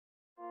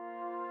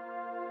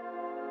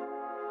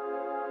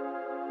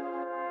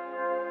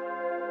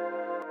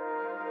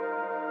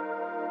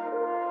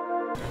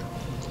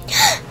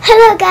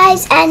Hello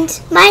guys,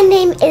 and my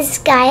name is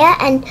Gaia,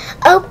 and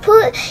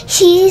Opal,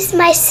 she's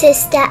my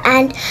sister,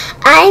 and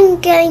I'm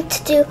going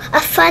to do a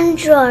fun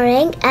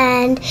drawing,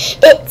 and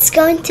it's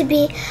going to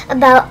be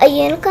about a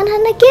unicorn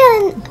and a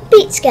girl and a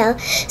beach girl.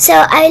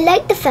 So I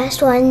like the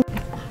first one,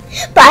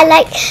 but I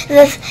like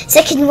the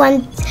second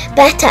one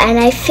better, and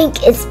I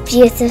think it's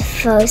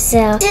beautiful.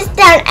 So sit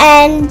down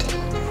and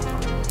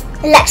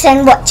relax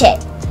and watch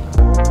it.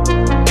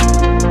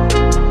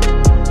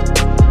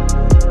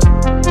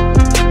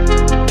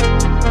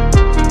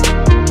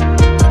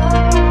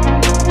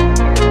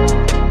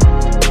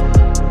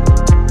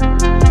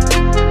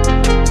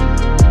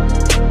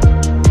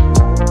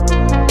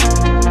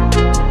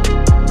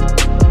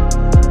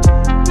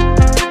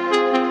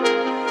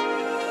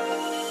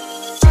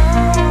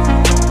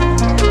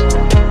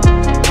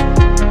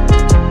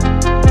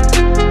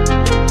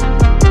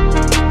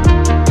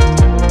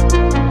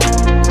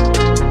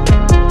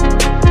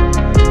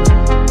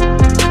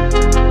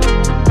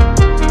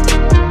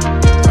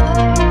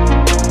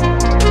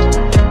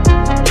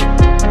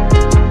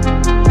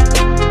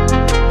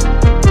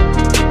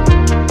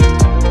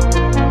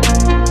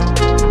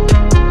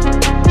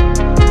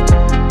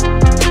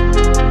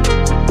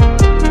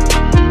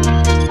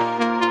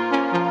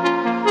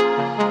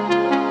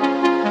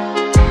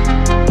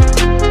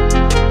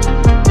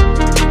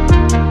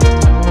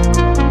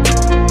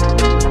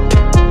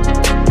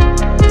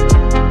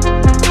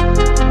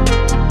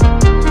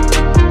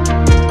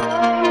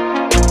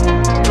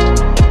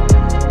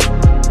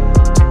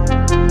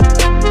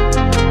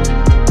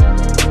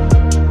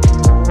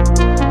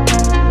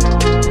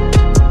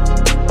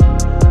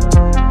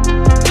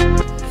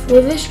 For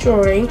this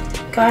drawing,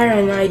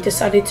 Gaia and I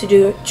decided to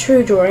do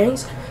two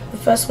drawings. The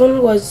first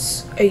one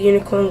was a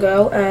unicorn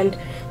girl, and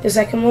the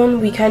second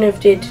one we kind of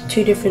did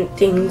two different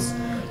things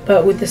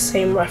but with the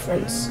same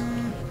reference.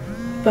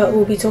 But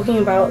we'll be talking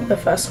about the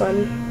first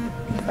one.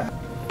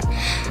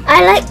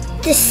 I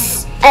like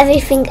this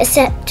everything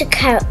except the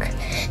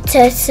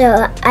character,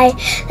 so I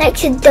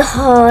liked the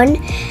horn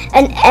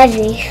and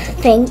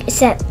everything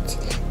except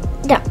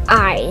the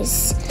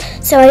eyes.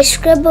 So I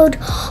scribbled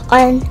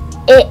on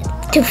it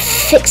to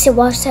fix it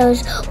whilst I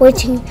was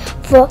waiting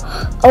for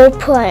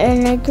Opal,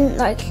 and I didn't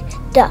like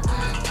the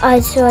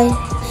eyes, so I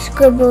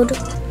scribbled.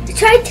 I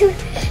tried to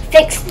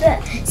fix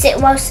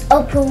it whilst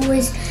Opal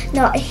was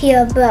not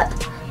here, but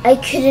I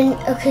couldn't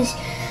because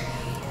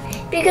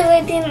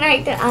I didn't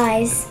like the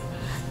eyes.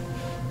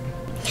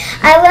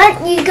 I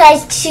want you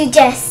guys to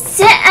just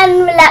sit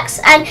and relax,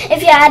 and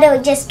if you're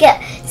adult, just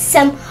get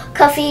some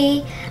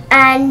coffee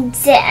and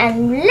sit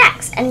and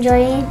relax,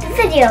 enjoy the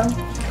video.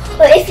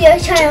 Or if you're a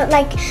child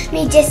like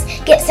me, just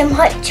get some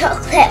hot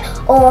chocolate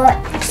or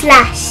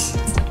slash.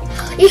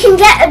 You can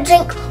get a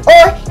drink,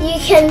 or you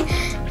can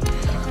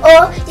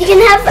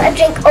have a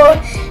drink,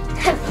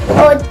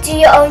 or do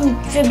your own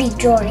dribby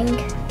drawing.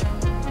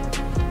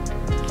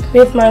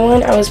 With my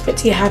one, I was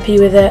pretty happy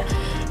with it,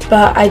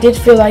 but I did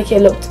feel like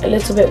it looked a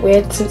little bit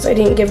weird since I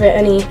didn't give it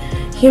any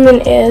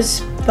human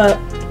ears, but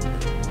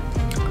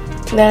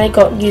then I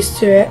got used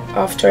to it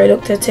after I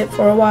looked at it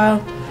for a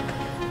while.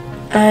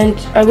 And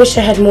I wish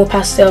I had more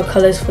pastel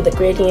colours for the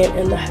gradient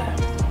in the hair.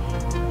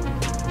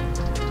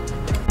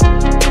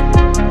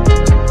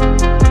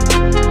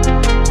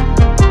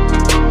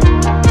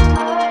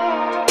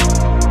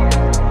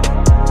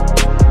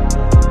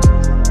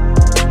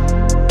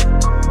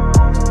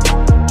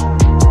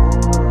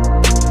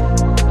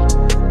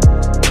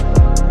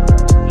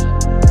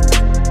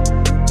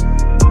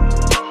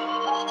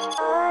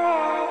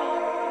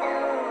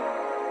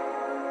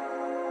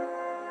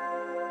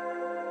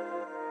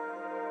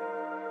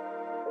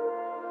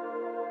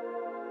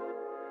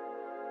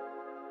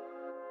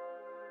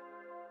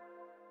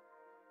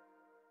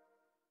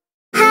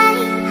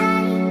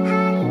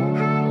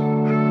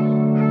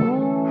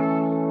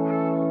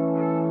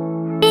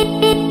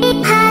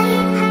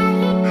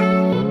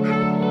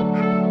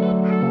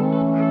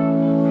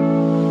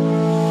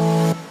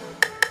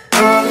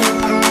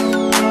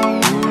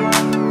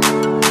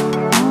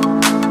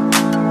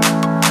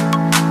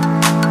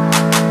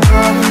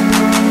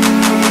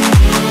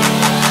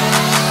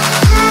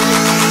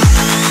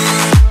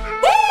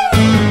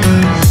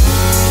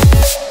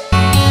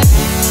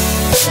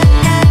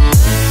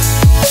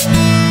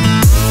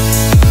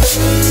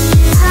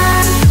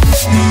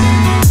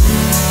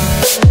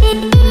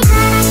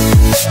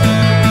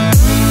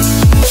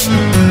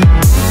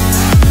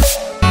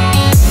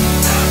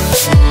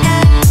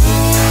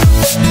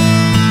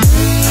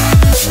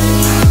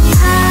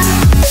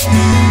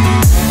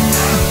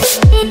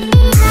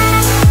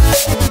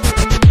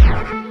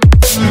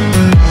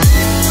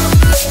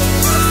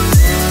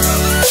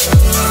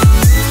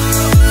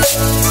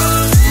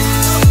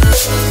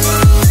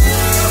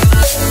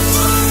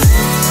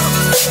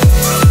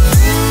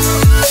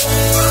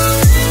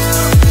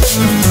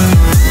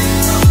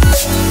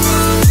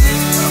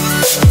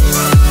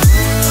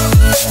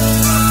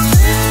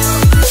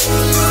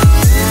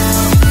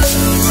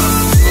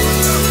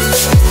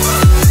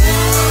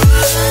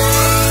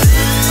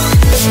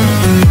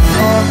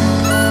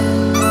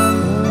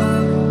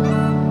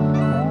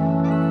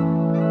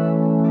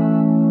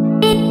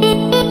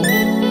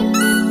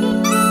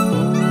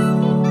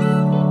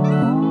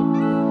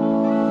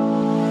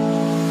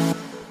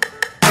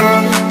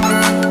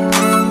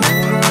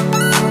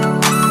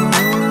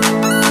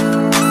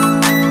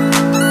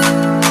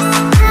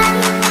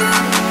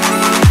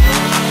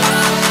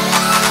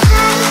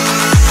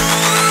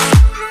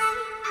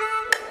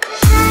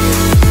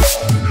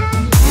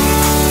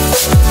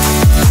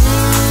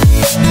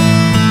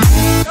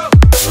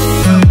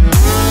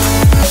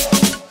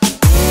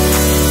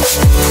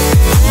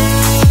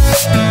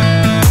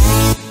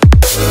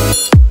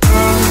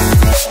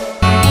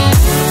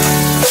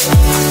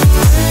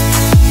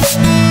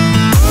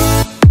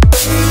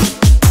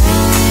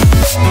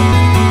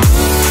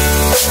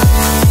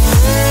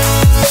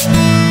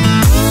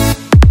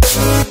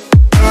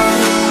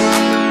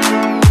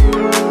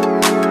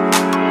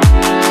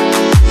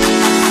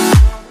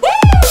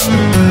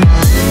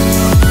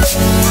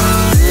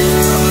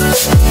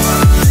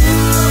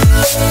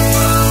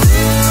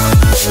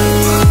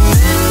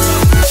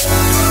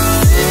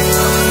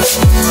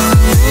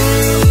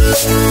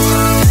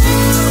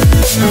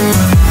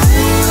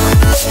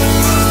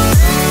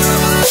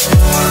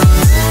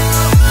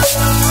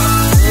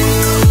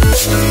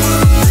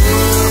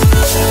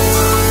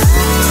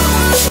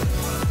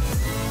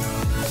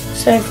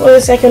 For the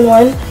second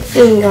one,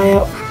 me and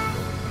Gaia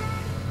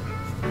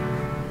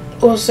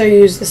also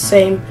used the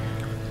same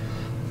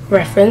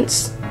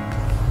reference,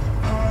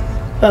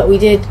 but we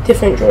did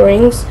different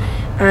drawings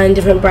and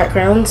different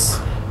backgrounds.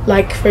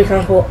 Like, for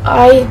example,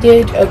 I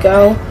did a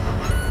girl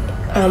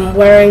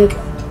wearing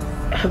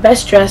her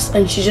best dress,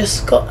 and she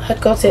just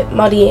had got it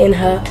muddy in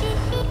her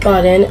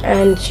garden,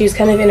 and she was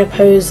kind of in a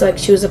pose like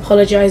she was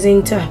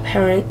apologizing to her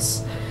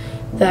parents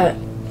that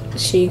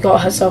she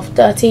got herself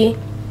dirty.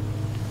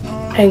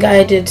 And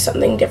Gaia did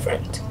something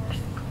different.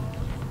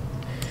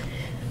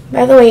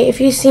 By the way,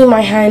 if you see my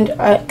hand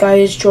at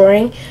Gaia's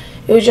drawing,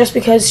 it was just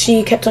because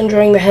she kept on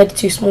drawing the head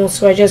too small,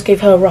 so I just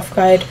gave her a rough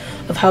guide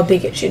of how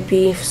big it should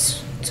be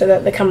so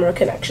that the camera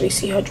can actually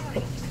see her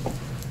drawing.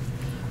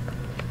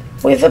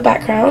 With the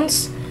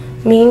backgrounds,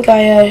 me and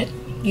Gaia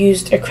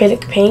used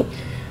acrylic paint.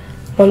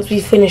 Once we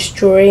finished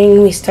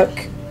drawing, we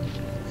stuck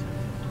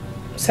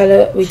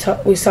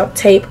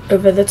tape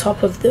over the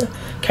top of the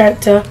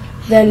character,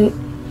 then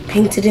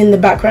painted in the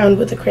background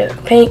with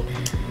acrylic paint,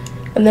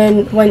 and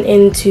then went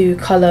in to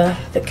colour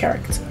the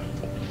character.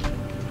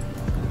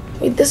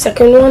 With the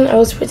second one, I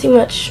was pretty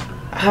much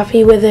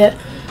happy with it.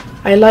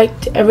 I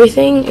liked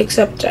everything,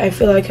 except I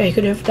feel like I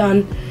could have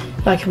done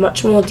like a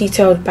much more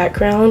detailed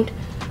background.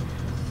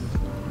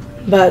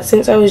 But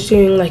since I was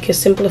doing like a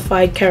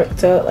simplified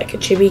character, like a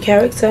chibi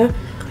character,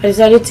 I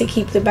decided to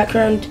keep the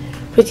background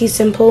pretty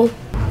simple.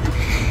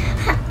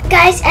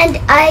 Guys, and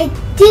I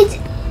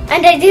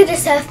did a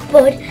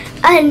surfboard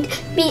and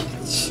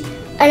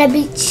a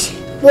beach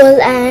ball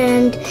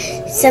and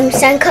some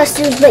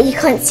sandcastles, but you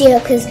can't see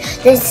it because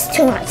there's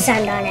too much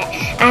sand on it.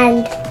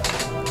 And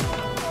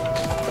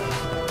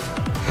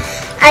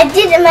I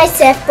did my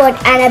surfboard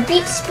and a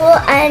beach ball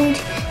and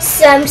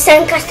some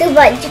sandcastle,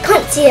 but you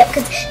can't see it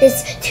because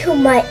there's too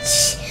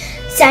much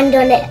sand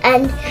on it.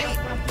 And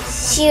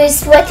she was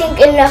sweating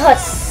in the hot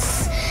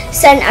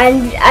sun,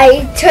 and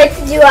I tried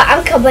to do an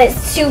anchor, but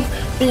it's too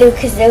blue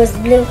because it was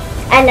blue.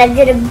 And I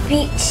did a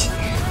beach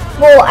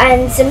ball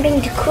and something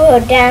to cool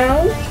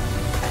down.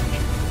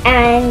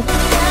 And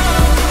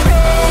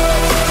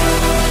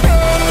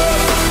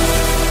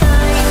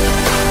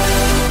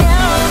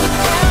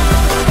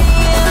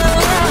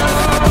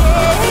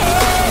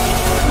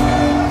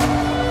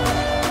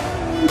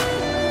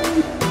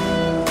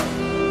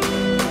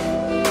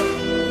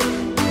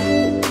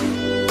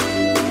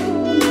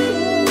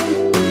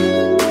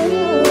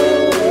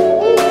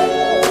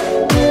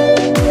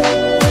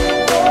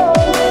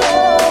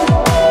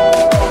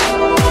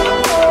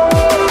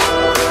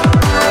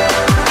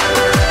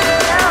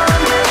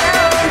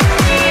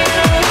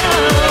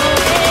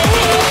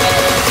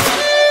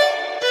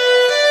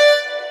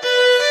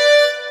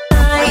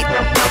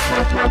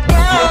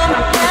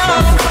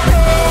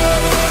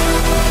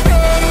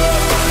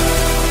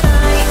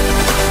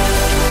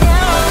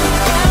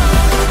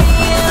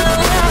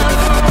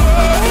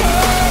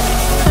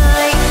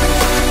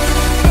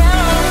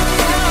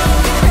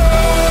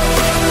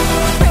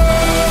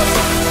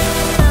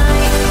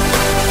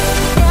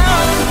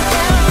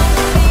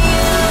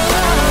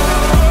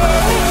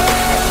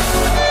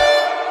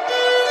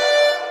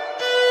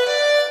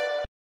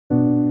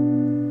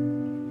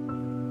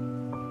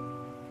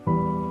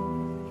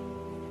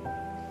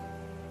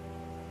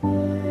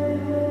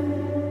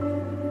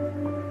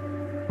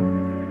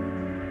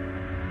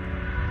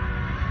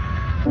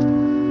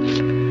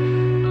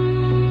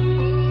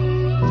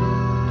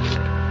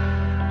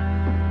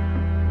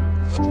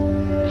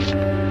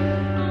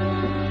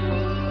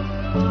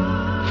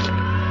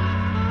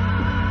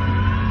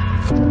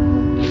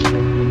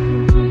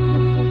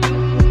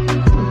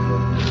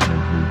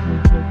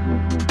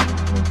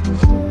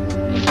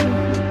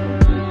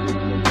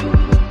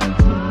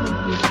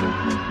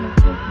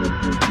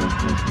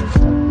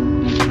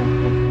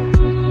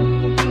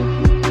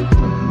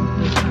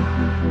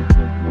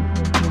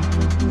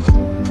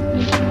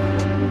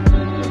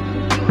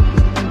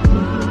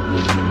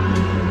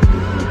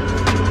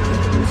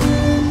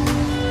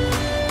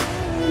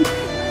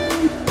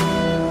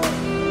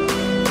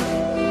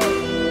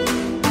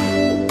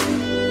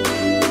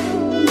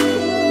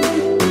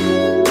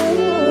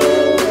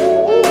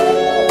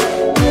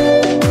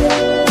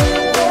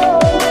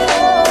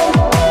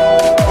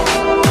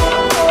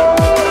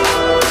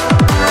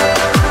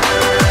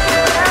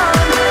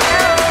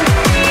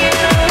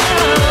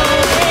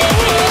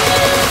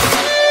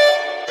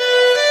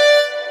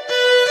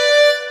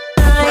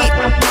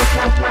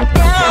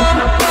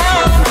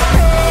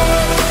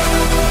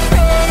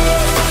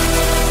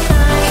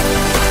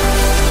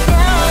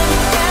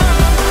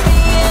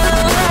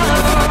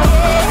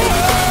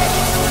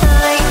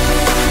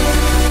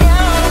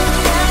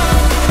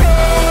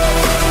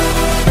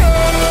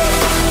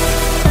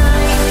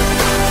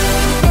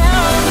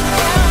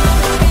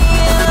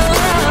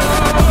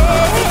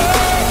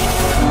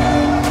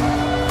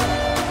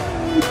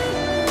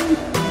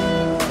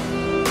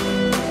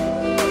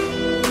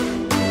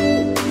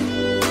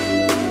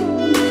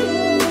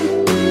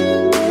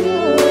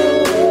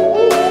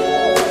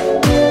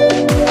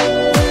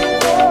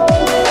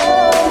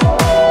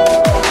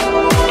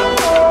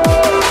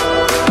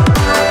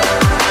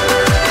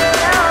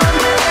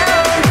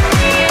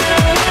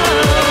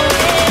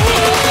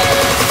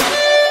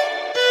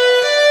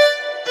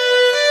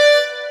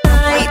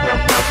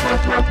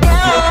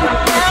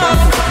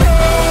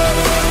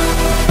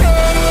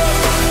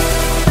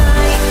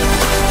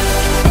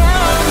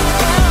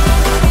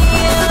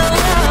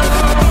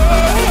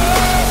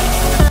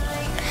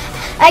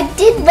I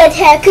did red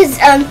hair because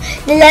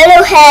the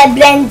yellow hair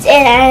blends in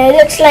and it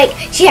looks like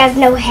she has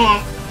no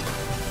hair.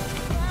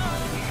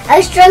 I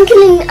was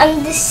struggling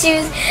on the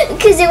shoes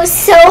because it was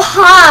so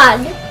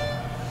hard.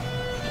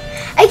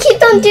 I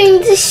kept on doing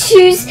the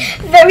shoes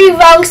very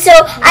wrong, so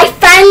I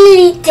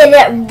finally did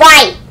it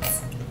right.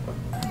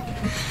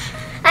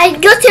 I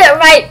got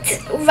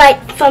it right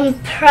from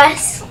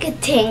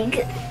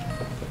practicing.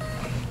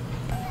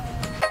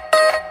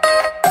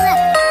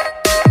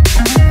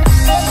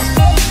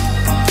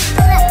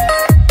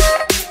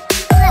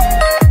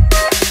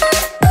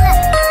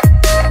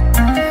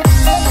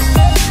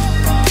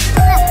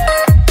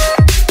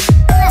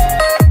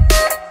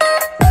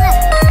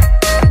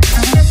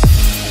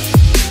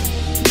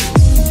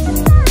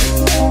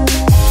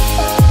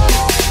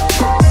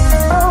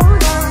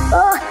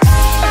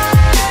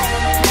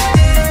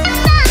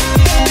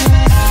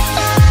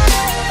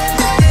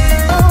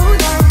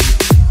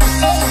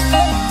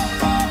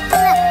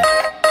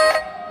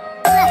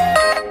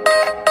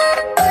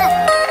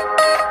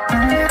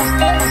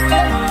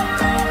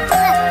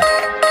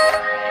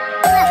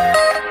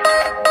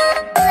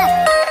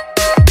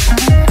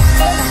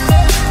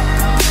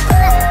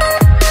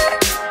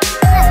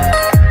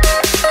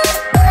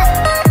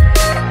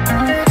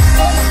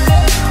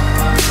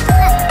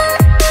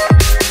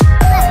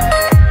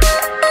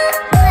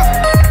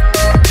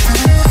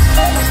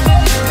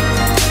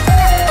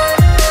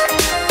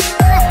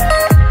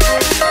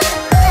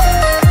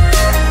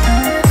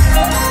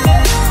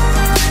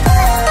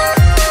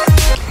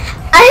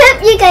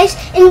 You guys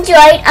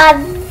enjoyed our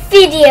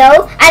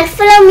video and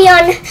follow me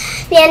on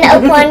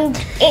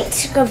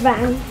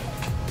Instagram.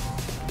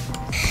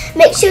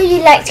 Make sure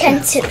you like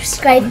and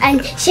subscribe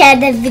and share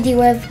the video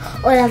with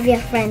all of your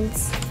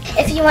friends.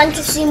 If you want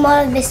to see more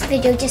of this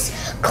video, just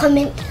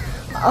comment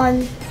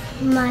on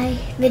my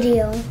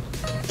video.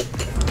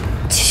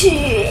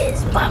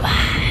 Cheers, bye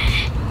bye.